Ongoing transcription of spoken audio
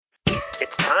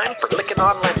time for Licking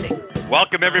on Lending.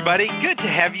 Welcome, everybody. Good to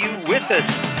have you with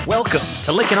us. Welcome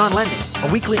to Licking on Lending, a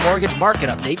weekly mortgage market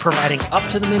update providing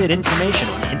up-to-the-minute information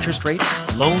on interest rates,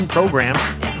 loan programs,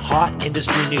 and hot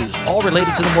industry news, all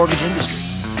related to the mortgage industry.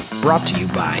 Brought to you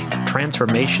by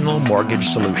Transformational Mortgage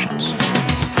Solutions.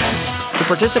 To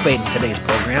participate in today's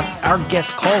program, our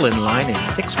guest call-in line is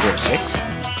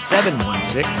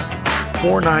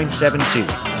 646-716-4972.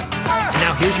 And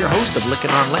now here's your host of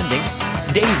Licking on Lending,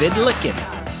 David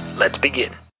Lickin. Let's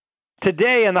begin.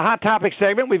 Today in the Hot Topic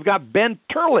segment, we've got Ben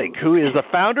Teerlink, who is the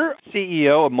founder,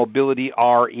 CEO of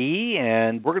MobilityRE,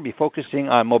 and we're going to be focusing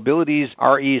on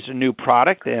MobilityRE's new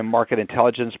product and market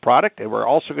intelligence product, and we're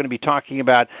also going to be talking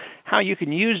about how you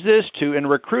can use this in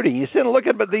recruiting. You sit and look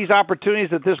at these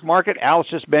opportunities at this market. Alice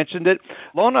just mentioned it.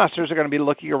 Loan officers are going to be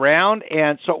looking around,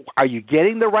 and so are you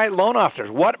getting the right loan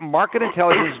officers? What market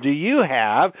intelligence do you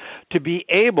have to be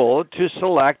able to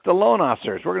select the loan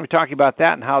officers? We're going to be talking about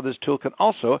that and how this tool can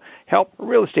also help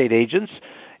real estate agents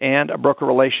and broker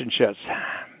relationships.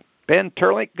 Ben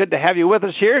Teerlink, good to have you with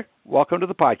us here. Welcome to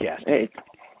the podcast. Hey,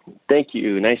 thank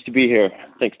you. Nice to be here.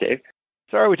 Thanks, Dave.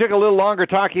 Sorry, we took a little longer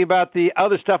talking about the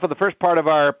other stuff of the first part of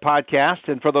our podcast.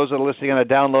 And for those that are listening on a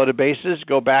downloaded basis,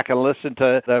 go back and listen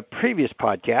to the previous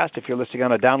podcast. If you're listening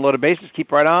on a downloaded basis,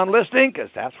 keep right on listening because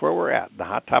that's where we're at, the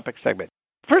Hot Topic segment.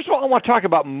 First of all, I want to talk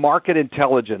about market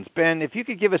intelligence. Ben, if you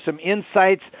could give us some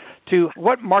insights to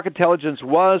what market intelligence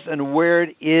was and where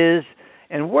it is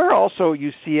and where also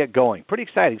you see it going. Pretty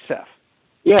exciting stuff.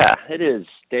 Yeah, it is,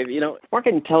 Dave.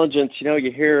 Market intelligence,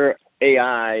 you hear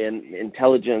AI and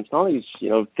intelligence and all these,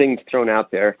 things thrown out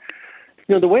there.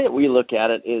 The way that we look at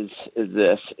it is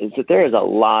that there is a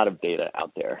lot of data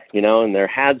out there, and there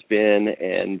has been.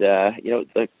 And,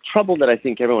 the trouble that I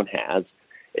think everyone has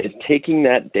is taking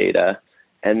that data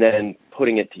and then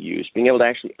putting it to use, being able to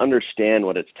actually understand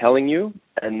what it's telling you,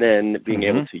 and then being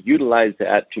able to utilize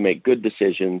that to make good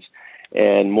decisions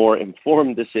and more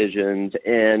informed decisions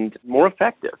and more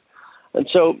effective. And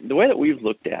so the way that we've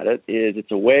looked at it is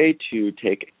it's a way to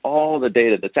take all the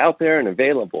data that's out there and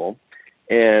available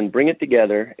and bring it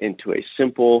together into a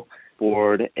simple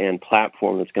board and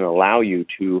platform that's going to allow you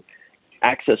to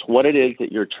access what it is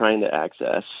that you're trying to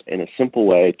access in a simple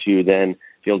way to then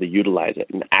be able to utilize it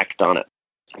and act on it.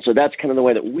 So that's kind of the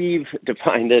way that we've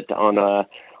defined it on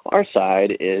our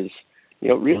side is,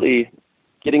 really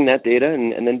getting that data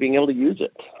and then being able to use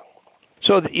it.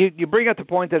 So you bring up the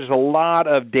point that there's a lot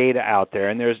of data out there,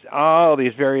 and there's all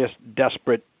these various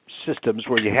disparate systems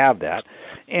where you have that.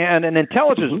 And an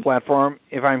intelligence platform,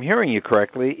 if I'm hearing you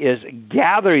correctly, is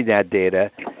gathering that data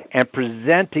and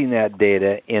presenting that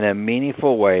data in a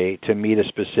meaningful way to meet a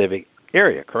specific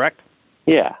area, correct?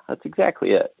 Yeah, that's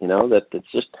exactly it. That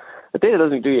it's just the data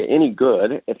doesn't do you any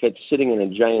good if it's sitting in a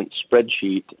giant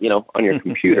spreadsheet, on your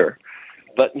computer.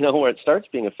 But, where it starts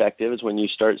being effective is when you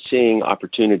start seeing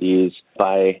opportunities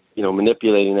by,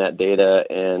 manipulating that data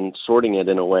and sorting it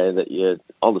in a way that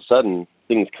all of a sudden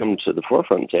things come to the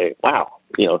forefront and say, wow,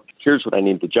 here's what I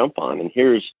need to jump on and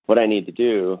here's what I need to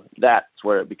do. That's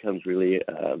where it becomes really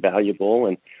valuable.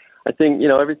 And I think,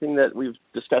 everything that we've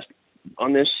discussed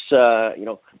on this,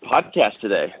 podcast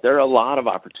today, there are a lot of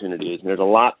opportunities and there's a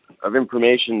lot of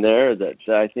information there that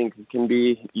I think can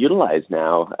be utilized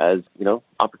now as,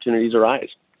 opportunities arise.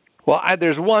 Well,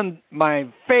 there's my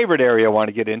favorite area I want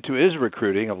to get into is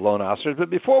recruiting of loan officers. But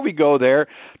before we go there,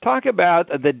 talk about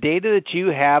the data that you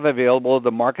have available, the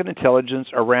market intelligence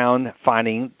around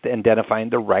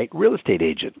identifying the right real estate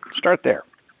agent. Start there.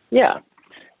 Yeah.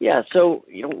 So,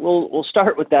 we'll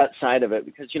start with that side of it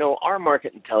because, our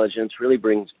market intelligence really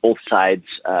brings both sides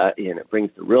in. It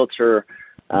brings the realtor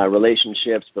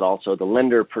relationships, but also the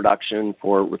lender production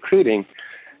for recruiting.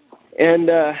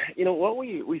 And, what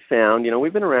we found,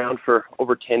 we've been around for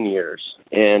over 10 years.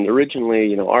 And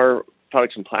originally, our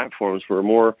products and platforms were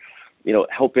more,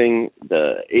 helping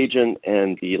the agent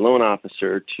and the loan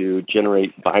officer to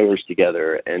generate buyers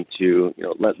together and to,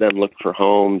 let them look for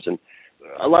homes and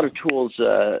a lot of tools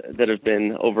that have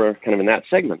been over kind of in that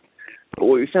segment. But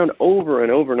what we found over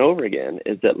and over and over again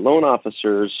is that loan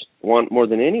officers want more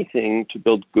than anything to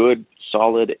build good,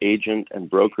 solid agent and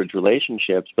brokerage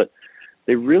relationships, but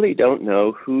they really don't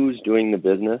know who's doing the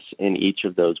business in each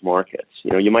of those markets.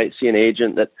 You might see an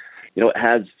agent that,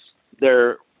 has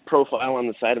their profile on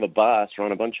the side of a bus or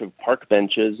on a bunch of park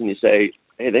benches, and you say,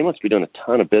 hey, they must be doing a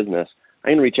ton of business. I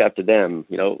can reach out to them.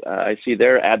 I see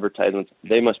their advertisements.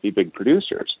 They must be big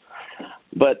producers.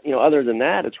 But, other than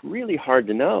that, it's really hard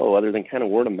to know other than kind of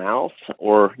word of mouth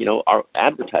or, our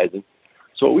advertising.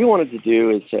 So what we wanted to do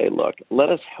is say, look, let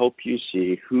us help you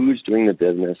see who's doing the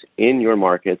business in your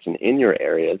markets and in your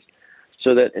areas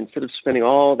so that instead of spending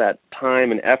all that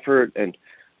time and effort and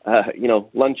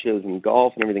lunches and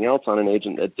golf and everything else on an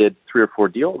agent that did 3 or 4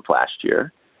 deals last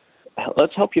year,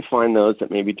 let's help you find those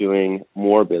that may be doing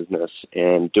more business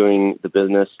and doing the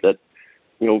business that,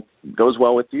 goes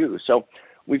well with you. So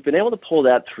we've been able to pull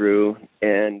that through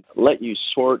and let you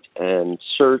sort and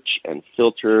search and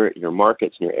filter your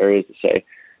markets and your areas to say,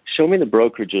 show me the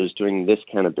brokerages doing this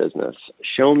kind of business.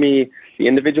 Show me the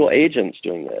individual agents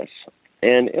doing this.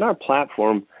 And in our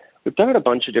platform, we've done it a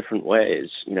bunch of different ways.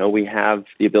 We have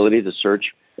the ability to search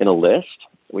in a list,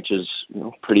 which is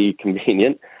pretty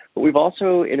convenient. But we've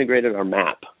also integrated our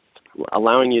map,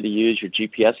 allowing you to use your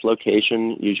GPS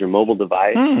location, use your mobile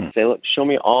device, say, look, show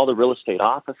me all the real estate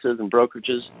offices and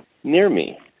brokerages near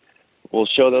me. We'll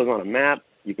show those on a map.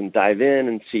 You can dive in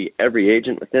and see every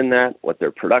agent within that, what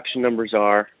their production numbers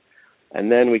are,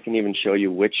 and then we can even show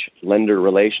you which lender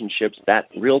relationships that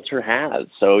realtor has.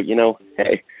 So,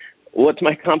 hey, what's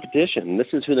my competition? This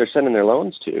is who they're sending their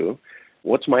loans to.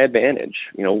 What's my advantage?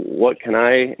 What can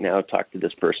I now talk to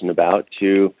this person about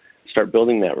to start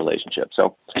building that relationship?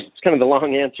 So it's kind of the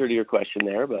long answer to your question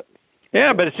there, but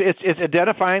yeah, but it's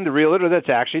identifying the realtor that's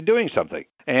actually doing something,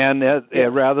 and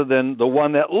rather than the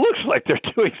one that looks like they're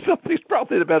doing something is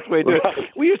probably the best way to do it.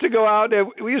 We used to go out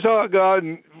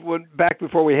and back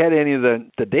before we had any of the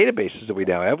databases that we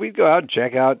now have, we'd go out and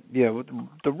check out the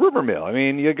rumor mill. I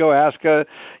mean, you'd go ask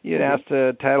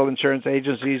the title insurance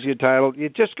agencies,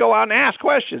 you'd just go out and ask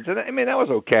questions, and I mean that was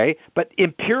okay. But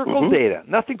empirical data,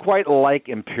 nothing quite like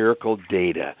empirical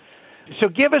data. So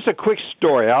give us a quick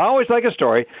story. I always like a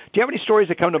story. Do you have any stories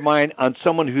that come to mind on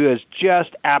someone who has just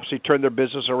absolutely turned their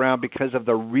business around because of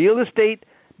the real estate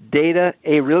data,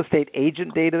 a real estate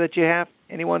agent data that you have?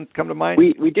 Anyone come to mind?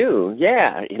 We do,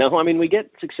 yeah. We get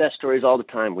success stories all the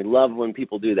time. We love when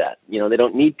people do that. They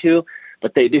don't need to,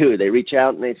 but they do. They reach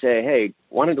out and they say, hey,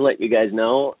 wanted to let you guys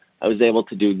know I was able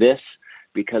to do this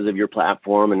because of your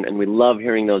platform, and we love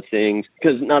hearing those things,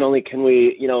 because not only can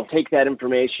we, take that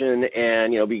information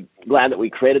and, be glad that we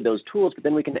created those tools, but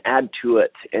then we can add to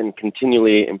it and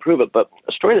continually improve it. But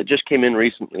a story that just came in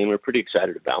recently and we're pretty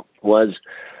excited about was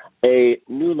a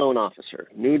new loan officer,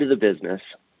 new to the business,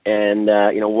 and,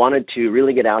 wanted to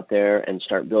really get out there and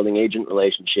start building agent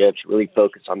relationships, really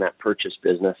focus on that purchase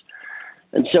business.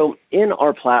 And so in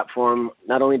our platform,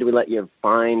 not only do we let you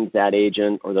find that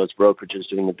agent or those brokerages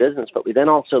doing the business, but we then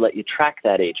also let you track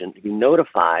that agent to be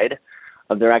notified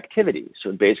of their activity.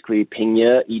 So basically ping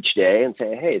you each day and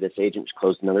say, hey, this agent's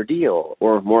closed another deal.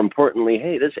 Or more importantly,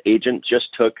 hey, this agent just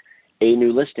took a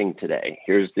new listing today.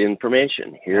 Here's the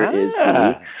information. Here is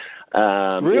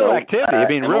the real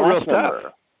activity. Real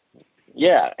stuff.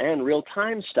 Yeah, and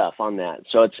real-time stuff on that.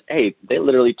 So it's, hey, they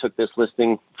literally took this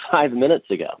listing 5 minutes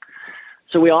ago.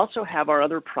 So we also have our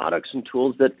other products and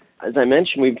tools that, as I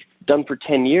mentioned, we've done for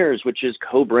 10 years, which is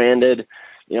co-branded,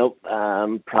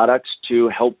 products to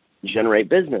help generate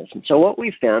business. And so what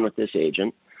we found with this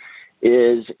agent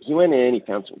is he went in, he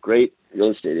found some great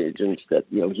real estate agents that,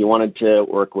 he wanted to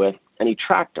work with, and he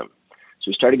tracked them. So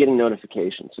we started getting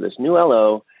notifications. So this new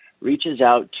LO reaches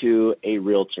out to a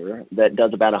realtor that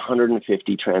does about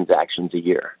 150 transactions a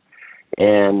year.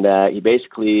 And he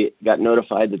basically got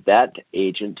notified that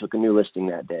agent took a new listing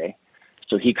that day.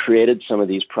 So he created some of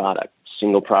these products,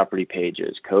 single property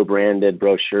pages, co-branded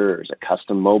brochures, a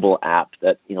custom mobile app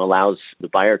that allows the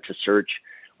buyer to search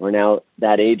where now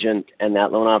that agent and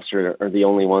that loan officer are the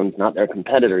only ones, not their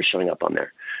competitors, showing up on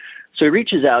there. So he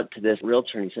reaches out to this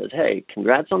realtor and he says, hey,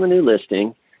 congrats on the new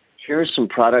listing. Here are some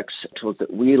products, tools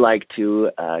that we like to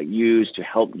use to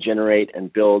help generate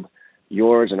and build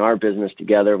yours and our business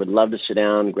together. Would love to sit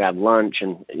down, grab lunch,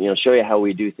 and show you how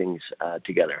we do things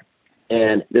together.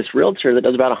 And this realtor that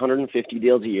does about 150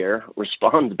 deals a year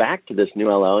responds back to this new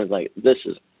LO and is like, this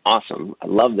is awesome. I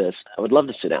love this. I would love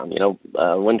to sit down.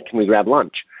 When can we grab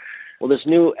lunch? Well, this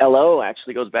new LO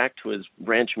actually goes back to his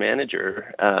branch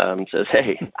manager and says,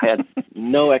 hey, I had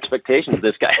no expectations of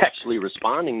this guy actually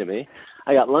responding to me.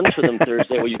 I got lunch with him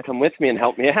Thursday. Will you come with me and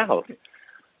help me out?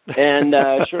 And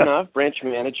sure enough, branch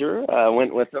manager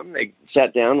went with them. They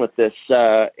sat down with this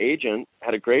agent,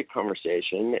 had a great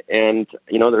conversation, and,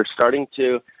 they're starting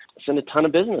to send a ton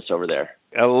of business over there.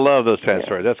 I love those kind of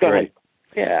stories. That's great.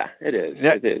 Yeah, it is.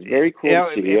 It is. Very cool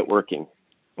to see it working.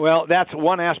 Well, that's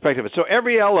one aspect of it. So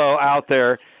every LO out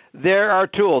there, there are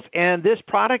tools, and this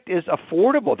product is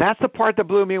affordable. That's the part that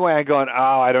blew me away. I'm going,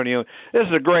 this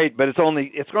is great, but it's only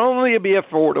to be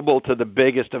affordable to the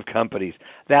biggest of companies.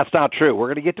 That's not true. We're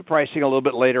going to get to pricing a little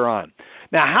bit later on.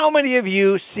 Now, how many of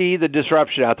you see the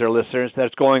disruption out there, listeners,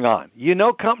 that's going on? You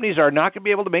know companies are not going to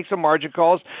be able to make some margin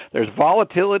calls. There's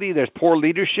volatility. There's poor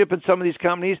leadership in some of these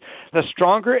companies. The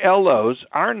stronger LOs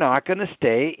are not going to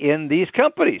stay in these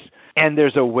companies. And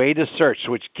there's a way to search,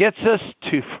 which gets us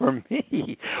to, for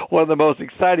me, one of the most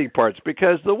exciting parts.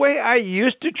 Because the way I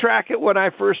used to track it when I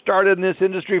first started in this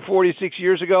industry 46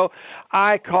 years ago,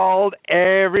 I called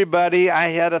everybody.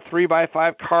 I had a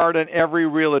 3x5 card on every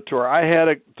realtor. I had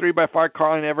a 3x5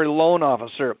 card on every loan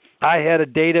officer. I had a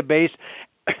database,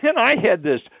 and I had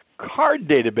this card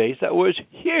database that was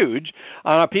huge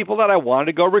on people that I wanted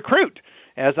to go recruit,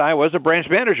 as I was a branch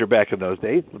manager back in those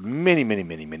days, many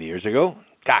years ago.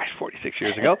 Gosh, 46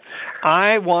 years ago.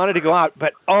 I wanted to go out,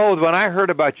 but when I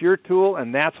heard about your tool,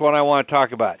 and that's what I want to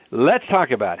talk about. Let's talk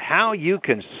about how you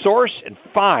can source and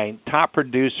find top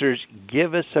producers.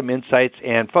 Give us some insights.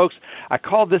 And folks, I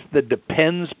call this the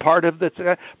depends part of this.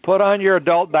 Put on your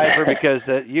adult diaper because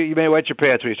you may wet your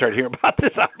pants when you start hearing about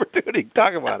this opportunity.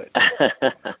 Talk about it.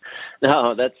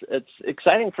 No, it's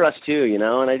exciting for us too,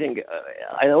 and I think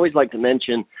I always like to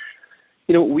mention,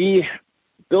 we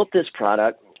built this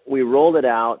product. We rolled it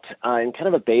out in kind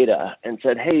of a beta and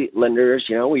said, hey, lenders,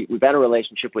 we've had a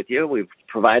relationship with you. We've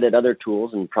provided other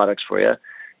tools and products for you.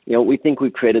 We think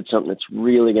we've created something that's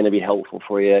really going to be helpful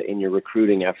for you in your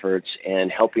recruiting efforts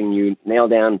and helping you nail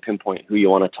down and pinpoint who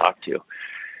you want to talk to.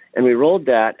 And we rolled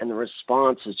that, and the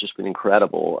response has just been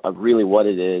incredible of really what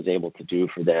it is able to do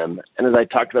for them. And as I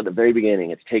talked about at the very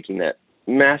beginning, it's taking that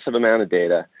massive amount of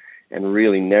data and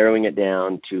really narrowing it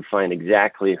down to find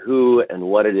exactly who and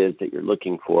what it is that you're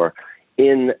looking for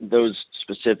in those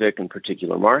specific and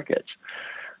particular markets.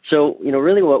 So,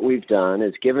 really what we've done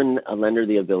is given a lender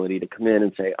the ability to come in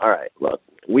and say, all right, look,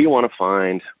 we want to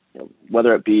find,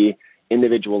 whether it be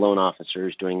individual loan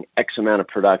officers doing X amount of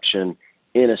production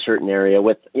in a certain area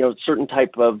with, certain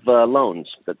type of loans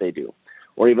that they do,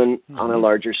 or even on a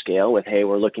larger scale with, hey,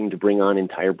 we're looking to bring on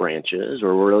entire branches,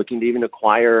 or we're looking to even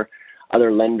acquire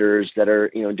other lenders that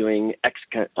are, doing X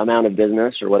amount of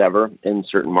business or whatever in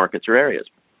certain markets or areas.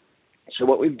 So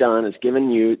what we've done is given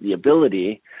you the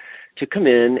ability to come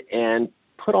in and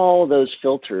put all those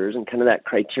filters and kind of that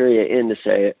criteria in to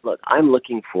say, look, I'm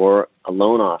looking for a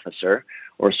loan officer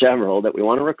or several that we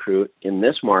want to recruit in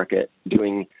this market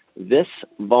doing this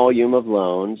volume of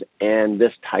loans and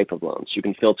this type of loans. You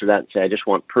can filter that and say, I just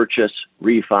want purchase,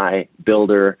 refi,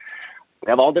 builder. We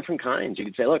have all different kinds. You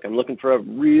could say, look, I'm looking for a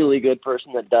really good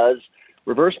person that does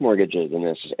reverse mortgages in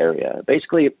this area.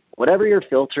 Basically, whatever your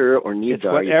filter or needs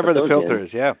are. Whatever the filter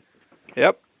is, yeah.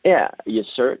 Yep. Yeah, you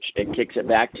search, it kicks it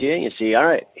back to you, and you see, all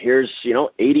right, here's,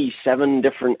 87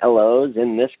 different LOs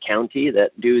in this county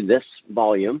that do this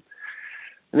volume.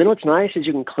 And then what's nice is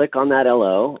you can click on that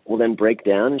LO, will then break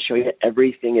down and show you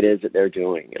everything it is that they're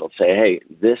doing. It'll say, hey,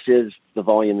 this is the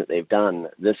volume that they've done.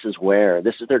 This is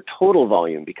their total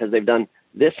volume because they've done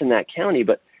this in that county,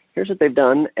 but here's what they've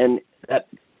done. And that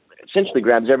essentially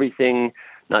grabs everything,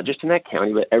 not just in that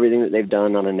county, but everything that they've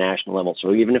done on a national level.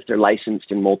 So even if they're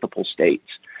licensed in multiple states,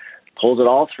 pulls it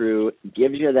all through,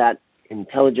 gives you that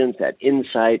intelligence, that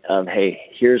insight of, hey,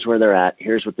 here's where they're at,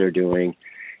 here's what they're doing.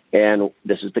 And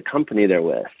this is the company they're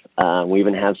with. We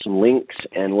even have some links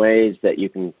and ways that you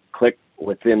can click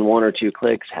within one or two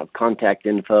clicks, have contact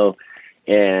info,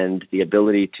 and the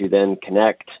ability to then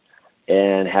connect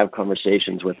and have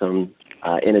conversations with them.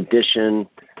 In addition,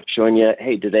 showing you,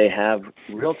 hey, do they have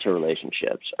realtor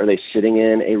relationships? Are they sitting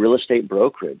in a real estate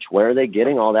brokerage? Where are they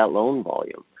getting all that loan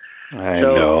volume? I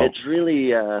know. It's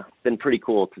really been pretty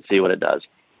cool to see what it does.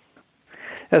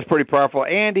 That's pretty powerful.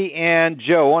 Andy and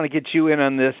Joe, I want to get you in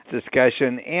on this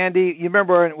discussion. Andy, you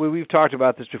remember we've talked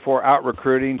about this before, out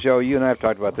recruiting. Joe, you and I have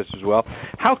talked about this as well.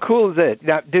 How cool is it?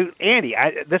 Now, Andy,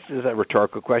 this is a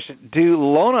rhetorical question. Do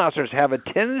loan officers have a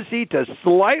tendency to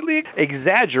slightly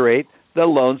exaggerate the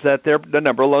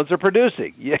number of loans they're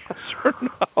producing? Yes or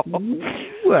no?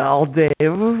 Well, Dave,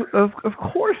 of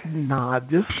course not.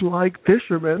 Just like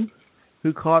fishermen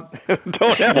who caught a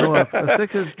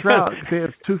 6-inch trout if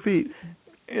it's 2 feet.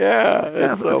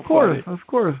 Yeah, so of course, funny. Of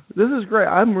course. This is great.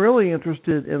 I'm really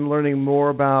interested in learning more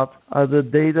about the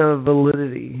data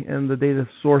validity and the data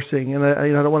sourcing. And I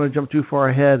don't want to jump too far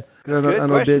ahead. I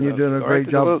know, Ben, you're doing a great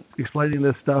job explaining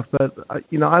this stuff. But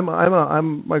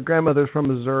I'm my grandmother's from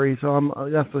Missouri, so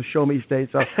that's a show me state.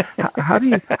 So how do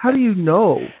you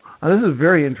know? This is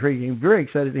very intriguing. Very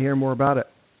excited to hear more about it.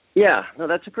 Yeah, no,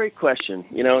 that's a great question.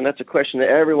 And that's a question that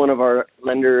every one of our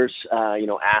lenders,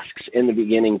 asks in the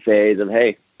beginning phase of,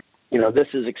 hey, this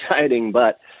is exciting,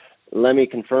 but let me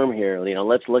confirm here.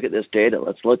 Let's look at this data.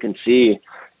 Let's look and see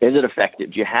Is it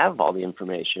effective? Do you have all the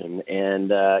information?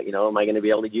 And, am I going to be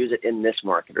able to use it in this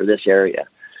market or this area?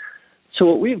 So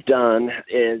what we've done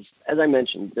is, as I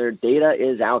mentioned, their data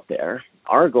is out there.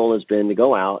 Our goal has been to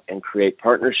go out and create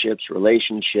partnerships,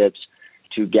 relationships,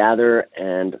 to gather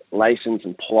and license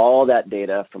and pull all that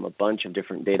data from a bunch of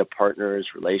different data partners,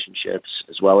 relationships,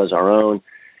 as well as our own,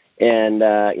 and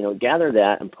gather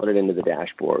that and put it into the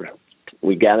dashboard.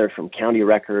 We gather from county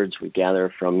records, we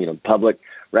gather from public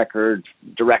records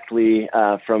directly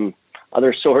from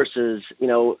other sources.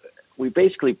 We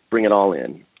basically bring it all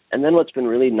in. And then what's been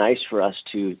really nice for us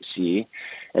to see,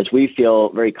 as we feel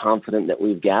very confident that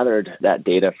we've gathered that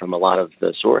data from a lot of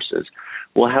the sources,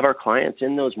 we'll have our clients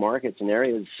in those markets and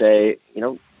areas say,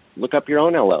 look up your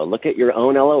own LO, look at your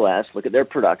own LOS, look at their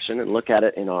production, and look at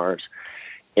it in ours.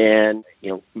 And,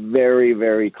 very,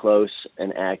 very close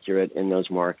and accurate in those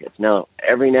markets. Now,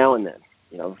 every now and then,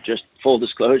 just full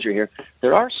disclosure here,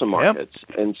 there are some markets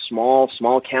in small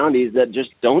counties that just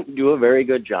don't do a very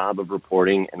good job of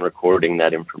reporting and recording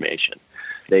that information.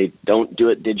 They don't do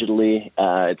it digitally.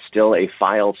 It's still a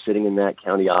file sitting in that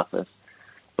county office.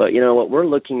 But, what we're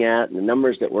looking at, and the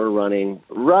numbers that we're running,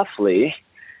 roughly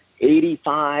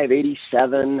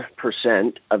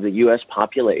 87% of the U.S.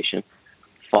 population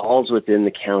falls within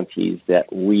the counties that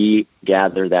we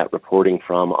gather that reporting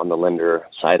from on the lender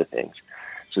side of things.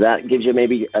 So that gives you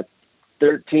maybe a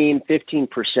 15%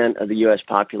 of the U.S.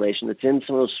 population that's in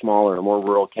some of those smaller and more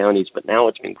rural counties. But now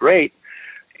what's been great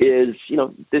is,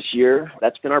 this year,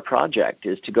 that's been our project,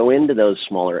 is to go into those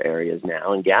smaller areas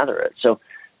now and gather it. So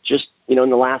just, in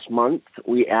the last month,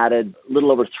 we added a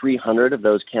little over 300 of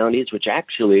those counties, which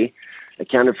actually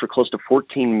accounted for close to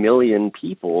 14 million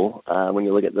people when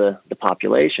you look at the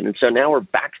population. And so now we're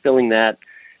backfilling that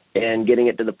and getting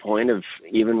it to the point of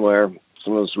even where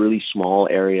some of those really small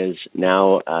areas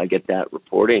now get that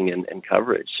reporting and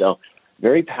coverage. So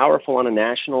very powerful on a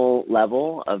national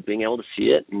level of being able to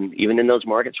see it, and even in those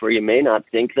markets where you may not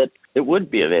think that it would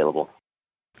be available.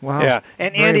 Wow. Yeah.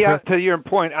 And Andy, to your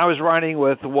point, I was riding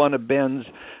with one of Ben's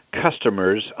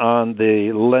customers on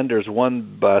the lender's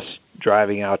one bus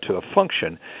driving out to a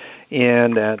function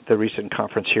and at the recent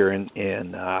conference here in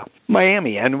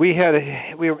Miami. And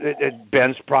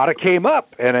Ben's product came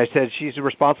up, and I said, she's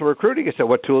responsible for recruiting. I said,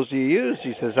 what tools do you use?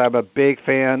 She says, I'm a big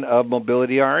fan of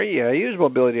MobilityRE. I use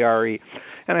MobilityRE.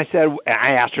 And I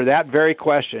asked her that very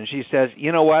question. She says,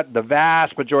 you know what? The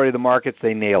vast majority of the markets,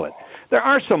 they nail it. There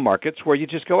are some markets where you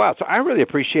just go out. So I really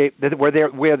appreciate that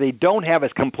where they don't have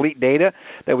as complete data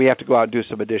that we have to go out and do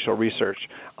some additional research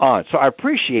on. So I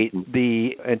appreciate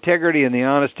the integrity and the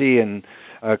honesty and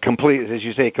complete, as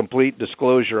you say, complete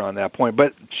disclosure on that point.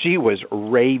 But she was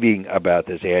raving about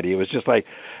this, Andy. It was just like,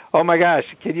 oh, my gosh,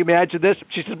 can you imagine this?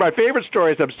 She says, my favorite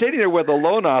story is I'm sitting there with a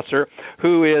loan officer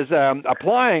who is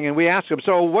applying, and we ask him,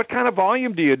 so what kind of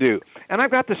volume do you do? And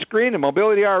I've got the screen and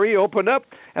MobilityRE opened up,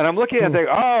 and I'm looking at it and think,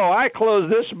 oh, I closed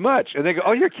this much. And they go,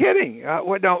 oh, you're kidding.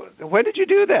 When did you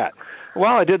do that?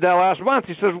 Well, I did that last month.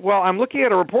 He says, well, I'm looking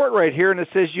at a report right here, and it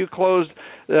says you closed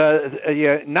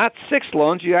not 6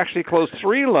 loans. You actually closed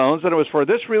 3 loans, and it was for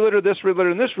this realtor,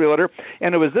 and this realtor,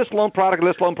 and it was this loan product,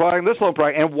 this loan product, and this loan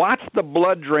product. And watch the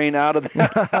blood drain out of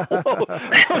that.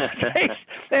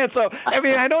 And so,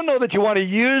 I don't know that you want to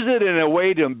use it in a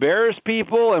way to embarrass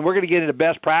people, and we're going to get into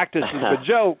best practices. But,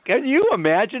 Joe, can you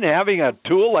imagine having a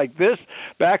tool like this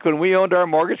back when we owned our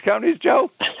mortgage companies,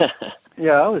 Joe?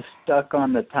 Yeah, I was stuck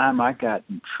on the time I got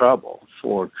in trouble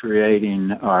for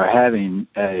creating or having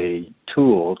a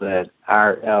tool that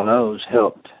our LOs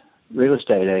helped real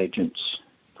estate agents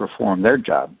perform their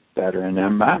job better. And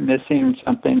am I missing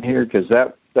something here? Because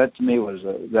that to me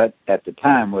that at the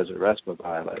time was a RESPA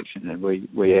violation, and we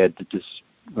had to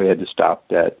stop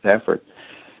that effort.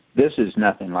 This is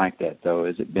nothing like that, though,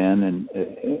 is it, Ben? And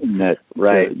that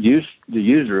right. The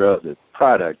user of the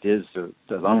product is the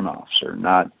loan officer,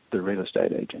 not the real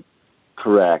estate agent.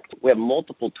 Correct. We have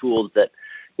multiple tools that,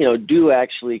 do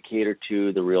actually cater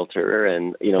to the realtor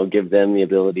and, give them the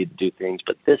ability to do things.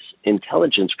 But this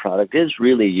intelligence product is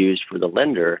really used for the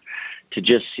lender to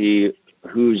just see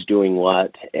who's doing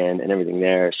what and everything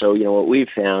there. So, what we've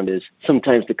found is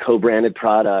sometimes the co-branded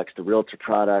products, the realtor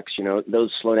products,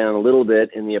 those slow down a little bit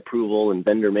in the approval and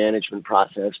vendor management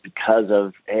process because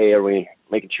of, hey, are we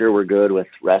making sure we're good with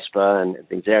RESPA and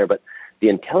things there? But the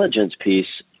intelligence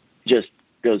piece just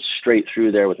goes straight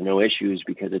through there with no issues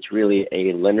because it's really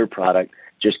a lender product,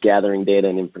 just gathering data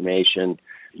and information,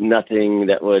 nothing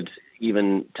that would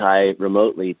even tie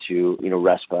remotely to,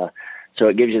 RESPA. So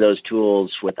it gives you those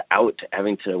tools without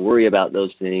having to worry about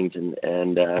those things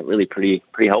and really pretty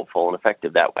helpful and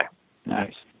effective that way.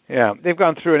 Nice. Yeah, they've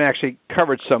gone through and actually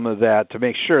covered some of that to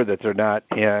make sure that they're not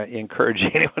encouraging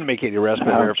anyone to make any arrests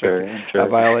or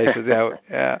violations.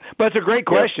 Yeah. But it's a great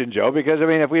question, Joe, because, I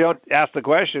mean, if we don't ask the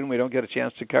question, we don't get a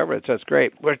chance to cover it. So that's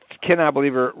great. We cannot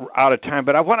believe we're out of time.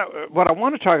 But what I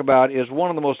want to talk about is one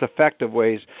of the most effective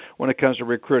ways when it comes to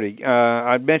recruiting.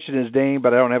 I mentioned his name,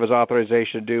 but I don't have his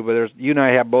authorization to do. But you and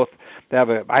I have both.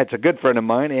 It's a good friend of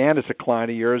mine, and it's a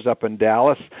client of yours up in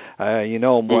Dallas. You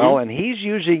know him well, and he's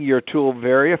using your tool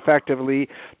very effectively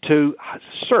to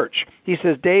search. He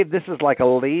says, Dave, this is like a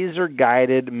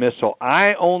laser-guided missile.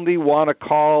 I only want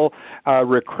to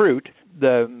recruit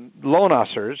the loan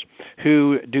officers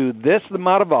who do this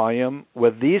amount of volume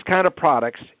with these kind of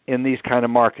products in these kind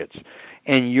of markets.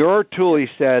 And your tool, he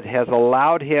said, has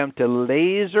allowed him to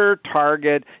laser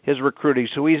target his recruiting.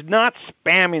 So he's not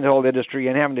spamming the whole industry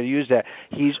and having to use that.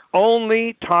 He's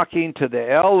only talking to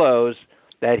the LOs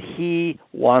that he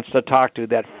wants to talk to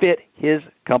that fit his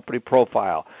company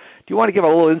profile. Do you want to give a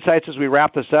little insights as we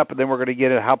wrap this up, and then we're going to get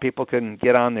into how people can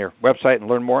get on their website and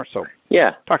learn more? So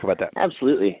yeah, talk about that.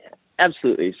 Absolutely.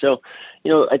 So,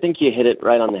 I think you hit it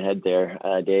right on the head there,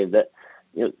 Dave, that,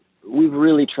 we've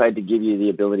really tried to give you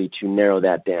the ability to narrow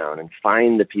that down and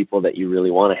find the people that you really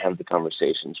want to have the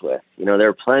conversations with. There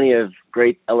are plenty of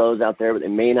great LOs out there, but they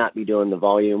may not be doing the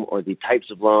volume or the types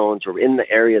of loans or in the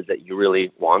areas that you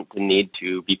really want and need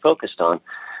to be focused on.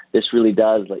 This really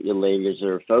does let you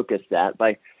laser focus that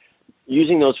by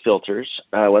using those filters,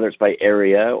 whether it's by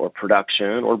area or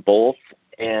production or both,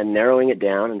 and narrowing it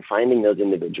down and finding those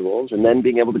individuals and then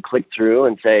being able to click through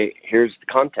and say, here's the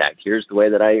contact, here's the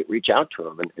way that I reach out to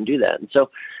them and do that. And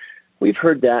so we've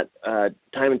heard that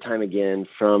time and time again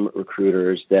from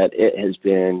recruiters that it has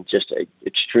been just an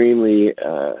extremely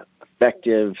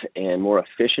effective and more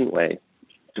efficient way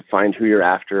to find who you're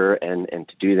after and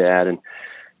to do that. And,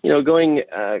 going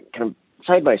kind of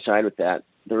side by side with that,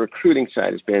 the recruiting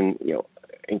side has been,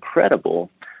 incredible.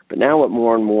 But now what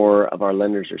more and more of our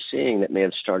lenders are seeing that may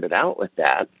have started out with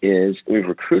that is we've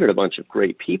recruited a bunch of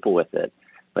great people with it.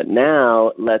 But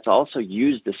now let's also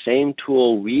use the same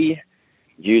tool we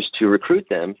used to recruit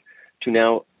them to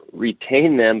now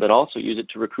retain them, but also use it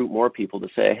to recruit more people to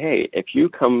say, hey, if you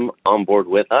come on board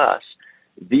with us,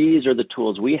 these are the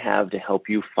tools we have to help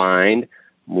you find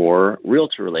more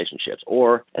realtor relationships,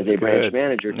 or as a branch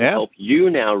manager to help you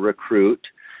now recruit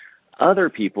other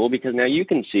people, because now you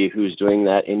can see who's doing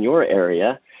that in your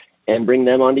area and bring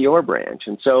them onto your branch.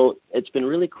 And so it's been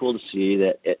really cool to see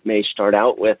that it may start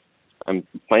out with, I'm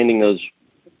finding those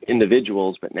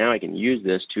individuals, but now I can use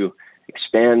this to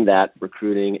expand that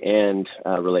recruiting and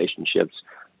relationships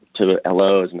to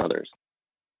LOs and others.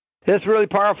 It's really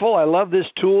powerful. I love this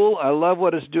tool. I love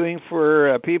what it's doing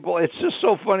for people. It's just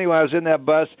so funny when I was in that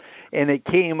bus and it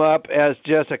came up as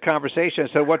just a conversation.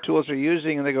 I said, what tools are you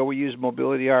using? And they go, we use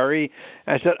MobilityRE.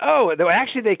 And I said, oh,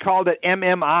 actually they called it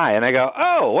MMI. And I go,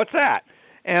 oh, what's that?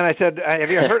 And I said, have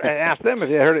you heard? I asked them if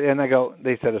they heard it, and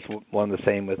they said it's one of the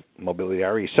same with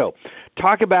MobilityRE. So,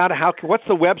 talk about what's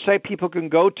the website people can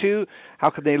go to? How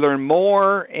can they learn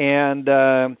more? And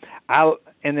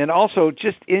then also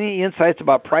just any insights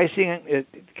about pricing,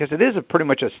 because it is pretty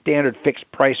much a standard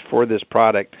fixed price for this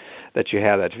product that you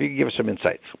have. If you can give us some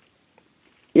insights.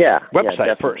 Yeah,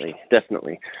 website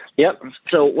definitely. Yep.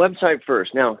 So website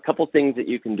first. Now, a couple things that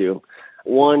you can do.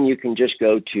 One, you can just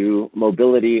go to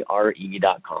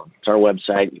MobilityRE.com. It's our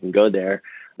website. You can go there.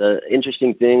 The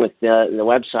interesting thing with the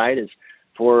website is,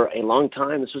 for a long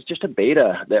time, this was just a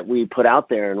beta that we put out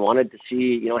there and wanted to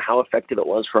see, how effective it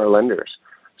was for our lenders.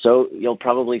 So you'll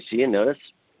probably see and notice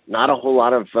not a whole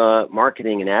lot of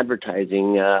marketing and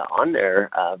advertising on there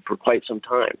for quite some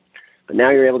time. But now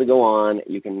you're able to go on.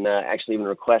 You can actually even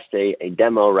request a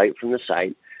demo right from the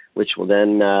site, which will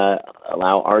then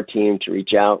allow our team to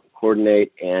reach out,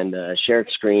 coordinate, and share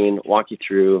screen, walk you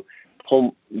through,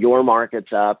 pull your markets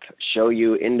up, show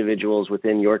you individuals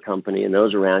within your company and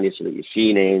those around you so that you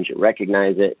see names, you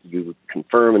recognize it, you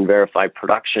confirm and verify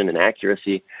production and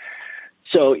accuracy.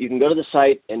 So you can go to the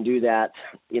site and do that.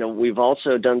 We've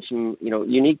also done some,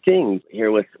 unique things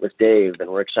here with Dave, and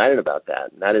we're excited about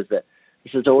that. And that is that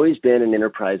this has always been an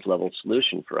enterprise-level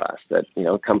solution for us, that,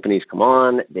 companies come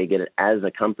on, they get it as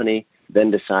a company, then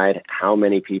decide how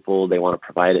many people they want to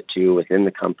provide it to within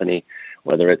the company,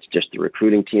 whether it's just the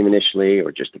recruiting team initially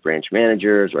or just the branch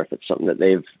managers, or if it's something that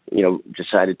they've,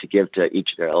 decided to give to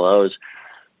each of their LOs.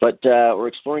 But we're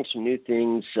exploring some new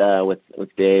things with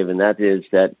Dave, and that is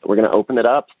that we're going to open it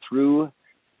up through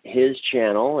his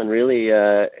channel, and really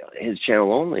his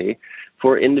channel only,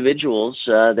 for individuals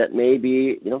that may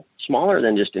be, smaller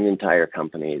than just an entire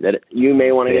company, that you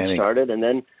may want to get started and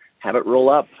then have it roll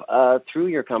up through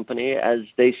your company as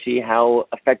they see how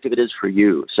effective it is for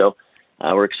you. So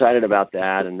we're excited about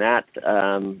that. And that,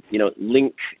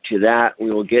 link to that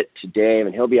we will get to Dave,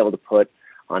 and he'll be able to put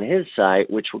on his site,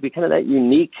 which will be kind of that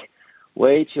unique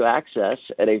way to access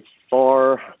at a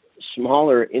far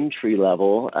smaller entry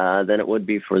level than it would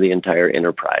be for the entire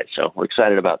enterprise. So we're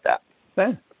excited about that.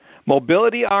 Okay.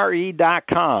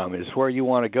 MobilityRE.com is where you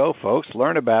want to go, folks.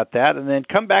 Learn about that, and then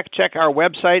come back, check our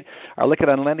website, our Lick It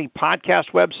on Lending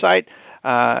podcast website,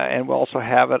 and we'll also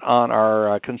have it on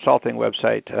our consulting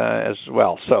website as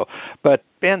well. So, but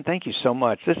Ben, thank you so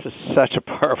much. This is such a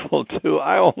powerful tool.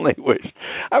 I only wish.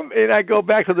 I go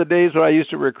back to the days when I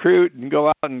used to recruit and go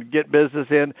out and get business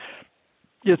in.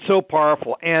 It's so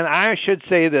powerful. And I should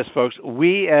say this, folks.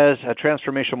 We, as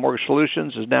Transformational Mortgage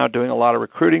Solutions, is now doing a lot of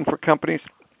recruiting for companies.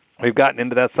 We've gotten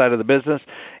into that side of the business,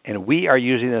 and we are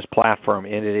using this platform,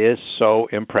 and it is so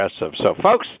impressive. So,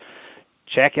 folks,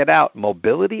 check it out,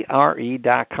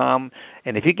 MobilityRE.com.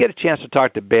 And if you get a chance to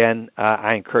talk to Ben,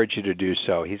 I encourage you to do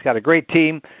so. He's got a great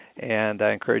team, and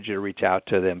I encourage you to reach out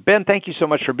to them. Ben, thank you so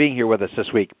much for being here with us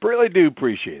this week. Really do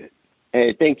appreciate it.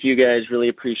 Hey, thank you guys. Really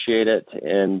appreciate it.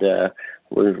 And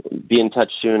we'll be in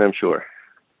touch soon, I'm sure.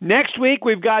 Next week,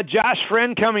 we've got Josh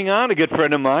Friend coming on, a good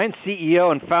friend of mine,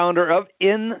 CEO and founder of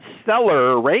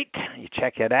InSellerate. You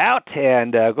check it out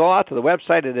and go out to the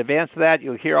website in advance of that.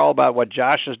 You'll hear all about what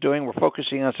Josh is doing. We're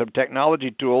focusing on some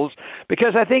technology tools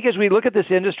because I think as we look at this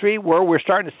industry where we're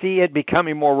starting to see it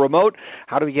becoming more remote,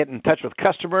 how do we get in touch with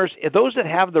customers? Those that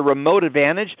have the remote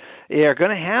advantage are going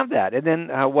to have that. And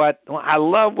then I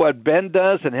love what Ben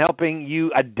does in helping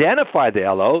you identify the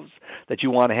LOs that you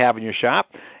want to have in your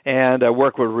shop and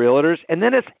work with realtors. And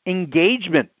then it's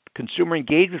engagement, consumer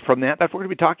engagement from that. That's what we're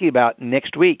going to be talking about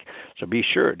next week. So be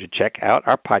sure to check out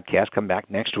our podcast. Come back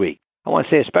next week. I want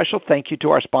to say a special thank you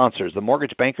to our sponsors, the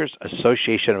Mortgage Bankers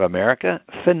Association of America,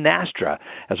 Finastra,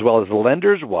 as well as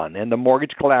Lenders One and the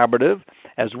Mortgage Collaborative,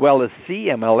 as well as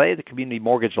CMLA, the Community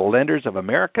Mortgage Lenders of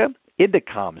America,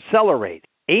 Indicom, Cellerate,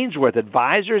 Ainsworth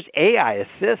Advisors, AI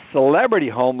Assist, Celebrity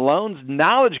Home Loans,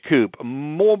 Knowledge Coop,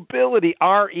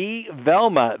 MobilityRE,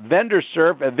 Velma,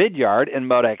 VendorSurf, Vidyard, and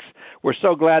Modex. We're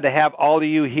so glad to have all of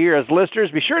you here as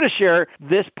listeners. Be sure to share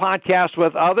this podcast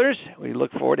with others. We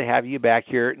look forward to having you back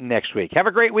here next week. Have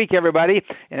a great week, everybody,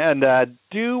 and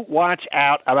do watch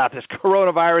out about this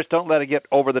coronavirus. Don't let it get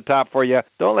over the top for you.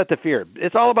 Don't let the fear.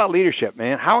 It's all about leadership,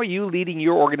 man. How are you leading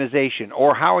your organization,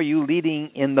 or how are you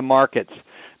leading in the markets?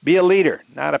 Be a leader,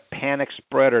 not a panic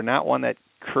spreader, not one that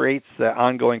creates the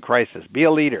ongoing crisis. Be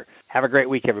a leader. Have a great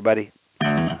week, everybody.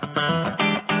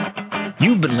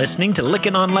 You've been listening to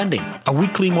Lickin' on Lending, a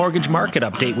weekly mortgage market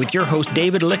update with your host,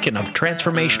 David Lickin of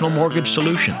Transformational Mortgage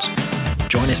Solutions.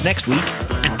 Join us next week,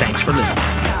 and thanks for listening.